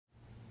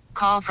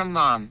call from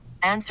mom.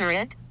 Answer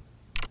it.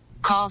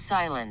 Call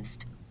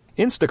silenced.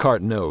 Instacart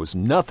knows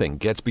nothing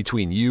gets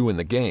between you and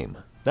the game.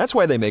 That's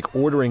why they make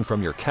ordering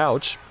from your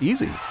couch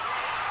easy.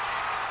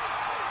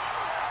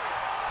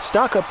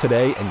 Stock up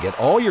today and get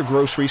all your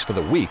groceries for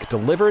the week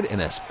delivered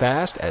in as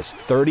fast as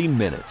 30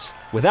 minutes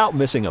without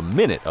missing a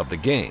minute of the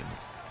game.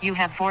 You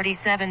have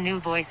 47 new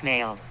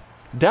voicemails.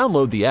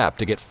 Download the app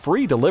to get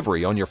free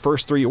delivery on your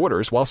first 3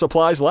 orders while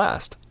supplies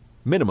last.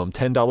 Minimum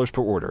 $10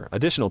 per order.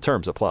 Additional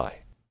terms apply.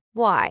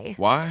 Why?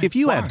 If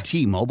you have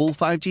T-Mobile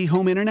 5G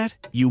home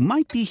internet, you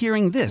might be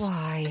hearing this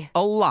Why?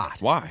 a lot.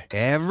 Why?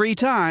 Every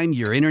time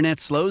your internet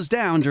slows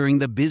down during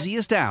the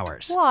busiest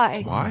hours.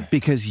 Why?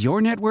 Because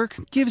your network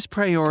gives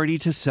priority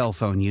to cell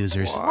phone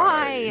users.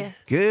 Why?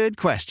 Good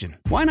question.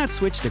 Why not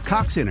switch to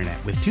Cox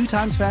Internet with 2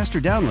 times faster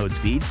download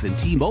speeds than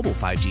T-Mobile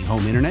 5G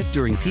home internet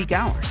during peak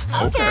hours?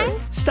 Okay.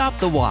 Stop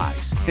the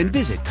whys and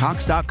visit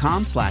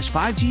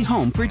cox.com/5G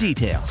home for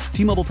details.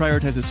 T-Mobile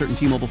prioritizes certain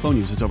T-Mobile phone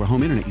users over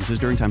home internet users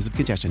during times of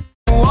congestion.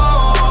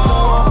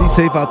 Be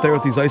safe out there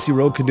with these icy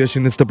road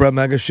conditions. It's the Brett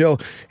Mega Show.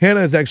 Hannah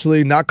is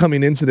actually not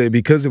coming in today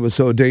because it was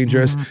so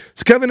dangerous.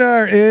 So Kevin and I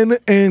are in,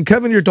 and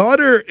Kevin, your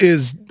daughter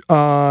is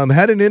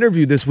had an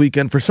interview this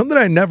weekend for something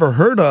I never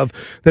heard of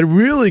that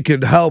really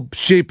could help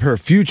shape her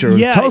future.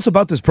 Yeah, Tell us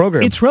about this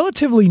program. It's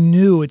relatively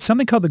new. It's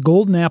something called the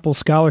Golden Apple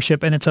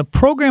Scholarship, and it's a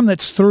program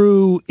that's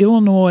through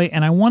Illinois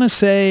and I want to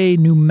say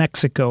New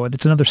Mexico.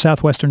 It's another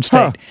southwestern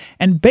state.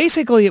 And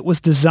basically it was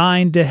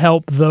designed to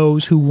help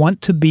those who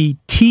want to be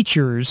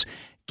teachers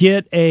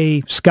get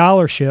a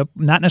scholarship,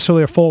 not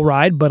necessarily a full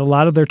ride, but a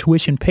lot of their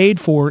tuition paid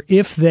for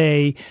if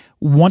they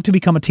want to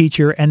become a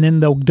teacher, and then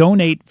they'll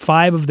donate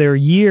 5 of their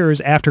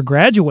years after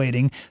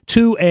graduating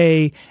to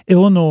a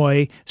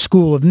Illinois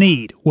school of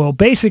need. Well,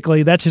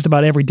 basically, that's just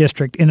about every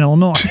district in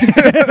Illinois.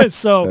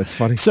 So that's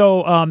funny.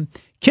 So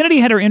Kennedy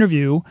had her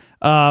interview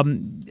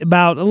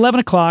about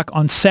 11 o'clock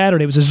on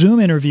Saturday. It was a Zoom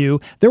interview.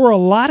 There were a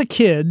lot of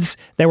kids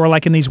that were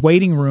like in these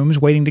waiting rooms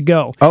waiting to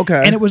go.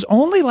 Okay. And it was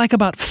only like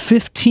about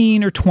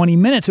 15 or 20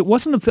 minutes. It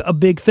wasn't a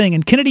big thing.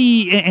 And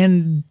Kennedy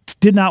and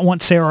did not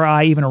want Sarah or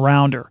I even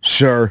around her.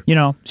 Sure. You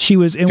know, she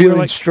was... And feeling we were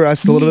like,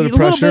 stressed, a little bit of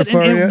pressure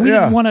for you. And we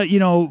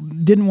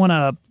didn't want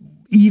to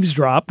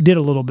eavesdrop, did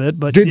a little bit,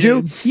 but... Did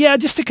you? Yeah,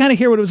 just to kind of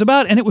hear what it was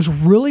about. And it was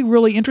really,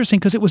 really interesting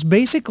because it was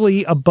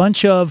basically a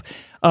bunch of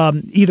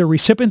either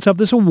recipients of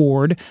this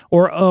award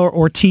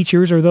or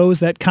teachers or those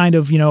that kind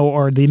of,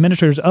 are the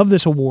administrators of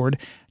this award,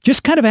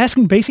 just kind of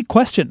asking basic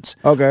questions.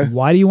 Okay.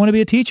 Why do you want to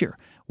be a teacher?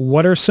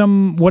 Why does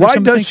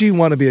she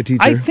want to be a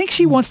teacher? I think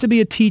she wants to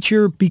be a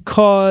teacher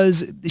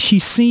because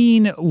she's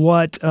seen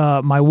what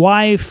my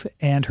wife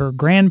and her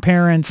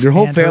grandparents... Your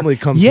whole family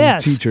comes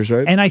from teachers,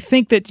 right? And I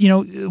think that,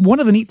 one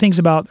of the neat things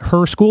about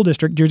her school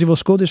district, Jerseyville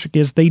School District,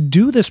 is they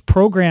do this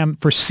program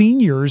for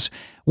seniors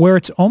where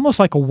it's almost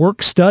like a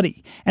work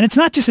study. And it's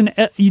not just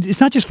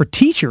for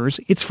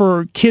teachers, it's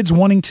for kids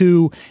wanting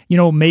to,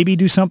 maybe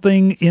do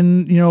something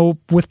in,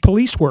 with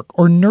police work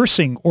or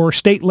nursing or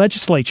state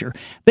legislature.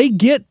 They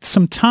get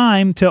some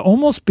time to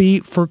almost be,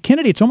 for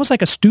Kennedy, it's almost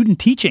like a student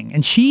teaching.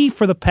 And she,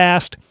 for the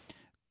past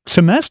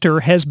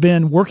semester, has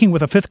been working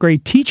with a 5th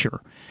grade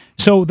teacher.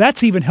 So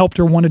that's even helped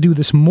her want to do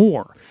this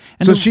more.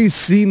 And so she's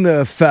seen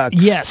the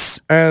effects, yes,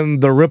 and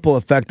the ripple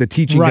effect that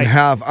teaching can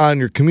have on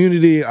your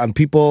community, on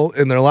people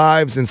in their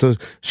lives, and so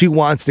she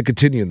wants to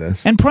continue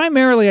this. And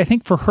primarily, I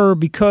think for her,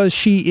 because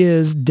she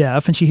is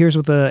deaf and she hears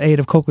with the aid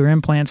of cochlear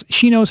implants,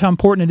 she knows how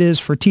important it is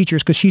for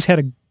teachers because she's had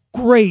a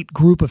great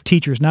group of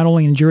teachers, not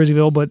only in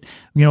Jerseyville, but,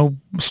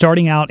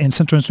 starting out in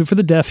Central Institute for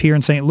the Deaf here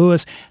in St.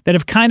 Louis, that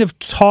have kind of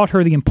taught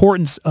her the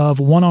importance of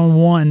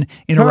one-on-one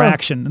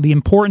interaction, the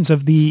importance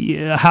of the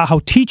how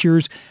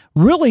teachers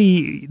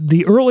really,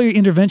 the earlier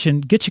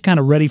intervention gets you kind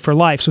of ready for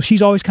life. So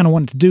she's always kind of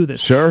wanted to do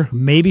this. Sure.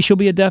 Maybe she'll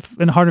be a deaf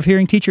and hard of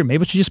hearing teacher.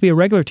 Maybe she'll just be a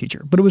regular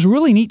teacher. But it was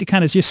really neat to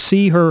kind of just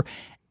see her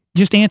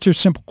just answer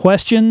simple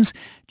questions,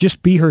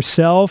 just be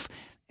herself.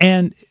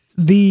 And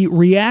the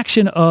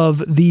reaction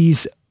of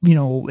these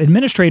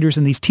administrators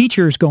and these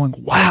teachers going,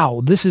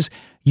 wow, this is,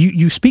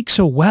 you speak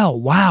so well.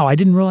 Wow, I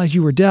didn't realize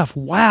you were deaf.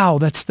 Wow,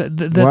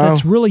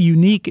 that's really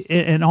unique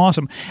and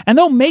awesome. And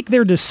they'll make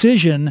their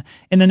decision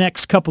in the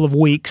next couple of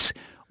weeks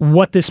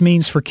what this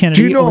means for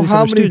Kennedy. Do you know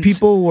how many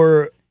people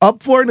were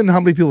up for it and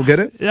how many people get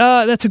it?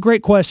 That's a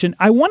great question.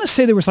 I want to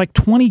say there was like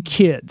 20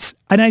 kids.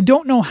 And I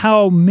don't know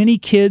how many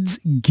kids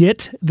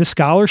get the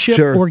scholarship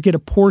or get a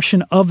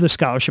portion of the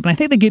scholarship. And I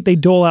think they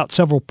dole out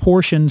several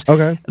portions.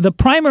 Okay. The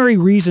primary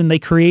reason they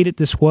created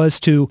this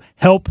was to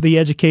help the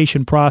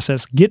education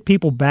process, get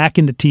people back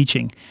into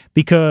teaching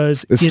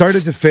because it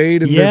started to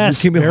fade and it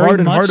became harder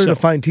and harder to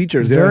find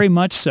teachers. Very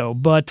much so.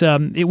 But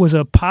it was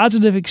a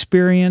positive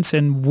experience,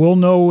 and we'll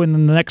know in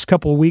the next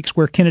couple of weeks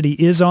where Kennedy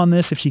is on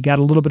this, if she got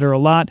a little bit or a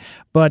lot.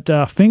 But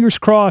fingers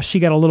crossed she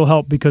got a little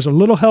help, because a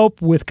little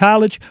help with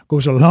college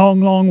goes a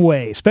long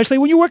way, especially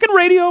when you work in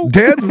radio.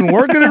 Dad's been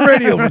working in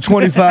radio for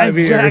 25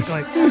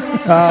 exactly. years.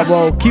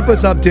 Well, keep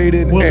us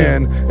updated,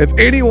 and if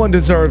anyone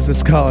deserves a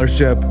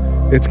scholarship,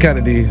 It's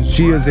Kennedy.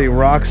 She is a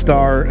rock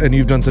star, and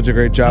you've done such a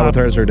great job with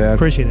her as her dad.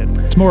 Appreciate it.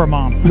 It's more a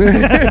mom.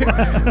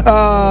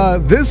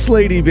 This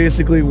lady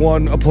basically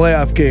won a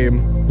playoff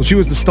game. Well, she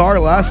was the star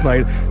last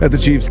night at the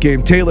Chiefs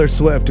game. Taylor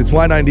Swift. It's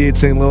Y98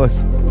 St.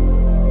 Louis.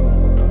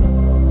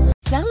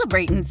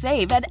 Celebrate and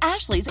save at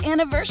Ashley's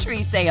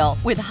Anniversary Sale.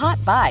 With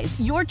Hot Buys,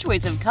 your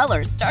choice of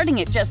colors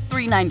starting at just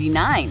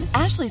 $3.99.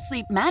 Ashley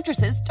Sleep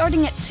mattresses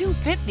starting at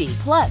 $2.50.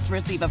 Plus,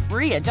 receive a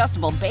free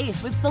adjustable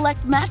base with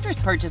select mattress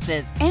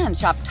purchases. And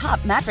shop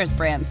top mattress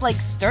brands like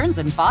Stearns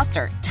 &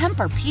 Foster,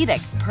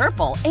 Tempur-Pedic,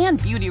 Purple, and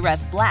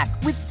Beautyrest Black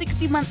with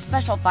 60-month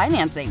special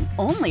financing.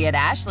 Only at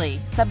Ashley.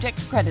 Subject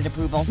to credit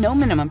approval. No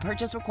minimum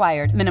purchase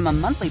required. Minimum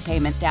monthly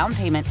payment, down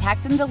payment,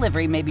 tax, and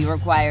delivery may be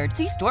required.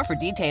 See store for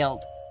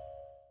details.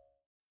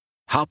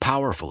 How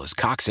powerful is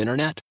Cox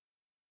Internet?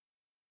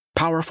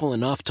 Powerful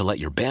enough to let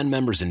your band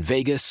members in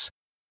Vegas,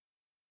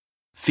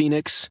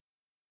 Phoenix,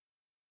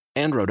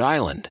 and Rhode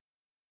Island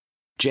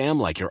jam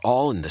like you're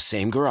all in the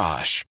same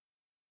garage.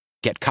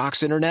 Get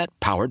Cox Internet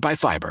powered by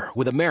fiber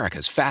with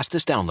America's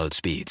fastest download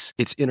speeds.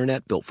 It's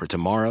internet built for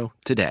tomorrow,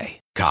 today.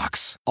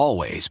 Cox,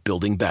 always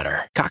building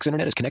better. Cox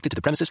Internet is connected to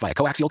the premises via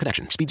coaxial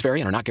connection. Speeds vary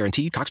and are not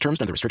guaranteed. Cox terms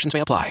and other restrictions may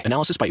apply.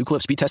 Analysis by Ookla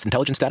of Speed Test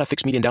Intelligence Data.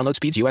 Fixed median download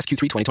speeds. US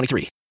Q3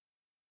 2023.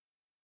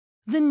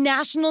 The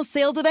national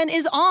sales event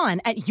is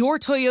on at your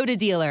Toyota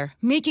dealer,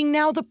 making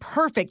now the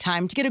perfect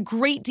time to get a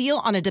great deal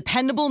on a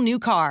dependable new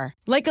car.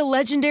 Like a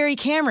legendary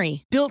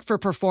Camry, built for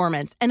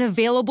performance and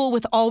available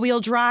with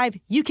all-wheel drive,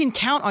 you can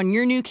count on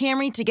your new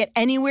Camry to get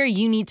anywhere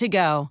you need to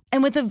go.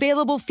 And with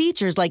available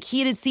features like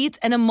heated seats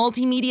and a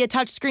multimedia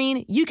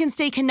touchscreen, you can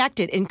stay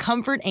connected in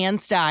comfort and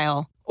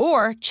style.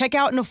 Or check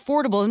out an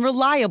affordable and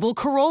reliable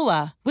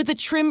Corolla with a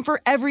trim for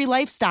every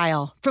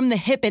lifestyle. From the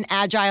hip and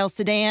agile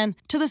sedan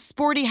to the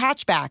sporty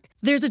hatchback,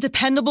 there's a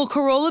dependable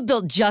Corolla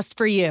built just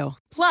for you.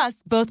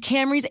 Plus, both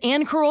Camrys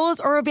and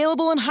Corollas are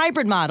available in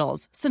hybrid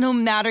models, so no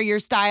matter your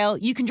style,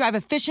 you can drive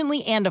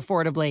efficiently and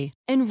affordably.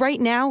 And right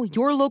now,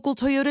 your local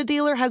Toyota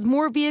dealer has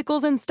more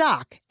vehicles in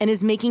stock and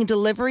is making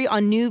delivery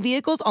on new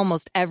vehicles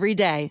almost every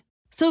day.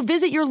 So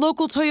visit your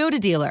local Toyota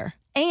dealer.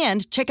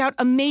 And check out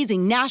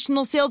amazing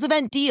national sales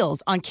event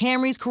deals on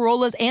Camrys,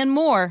 Corollas, and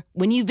more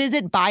when you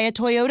visit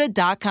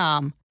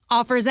buyatoyota.com.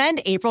 Offers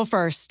end April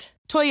 1st.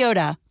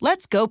 Toyota,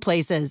 let's go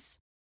places.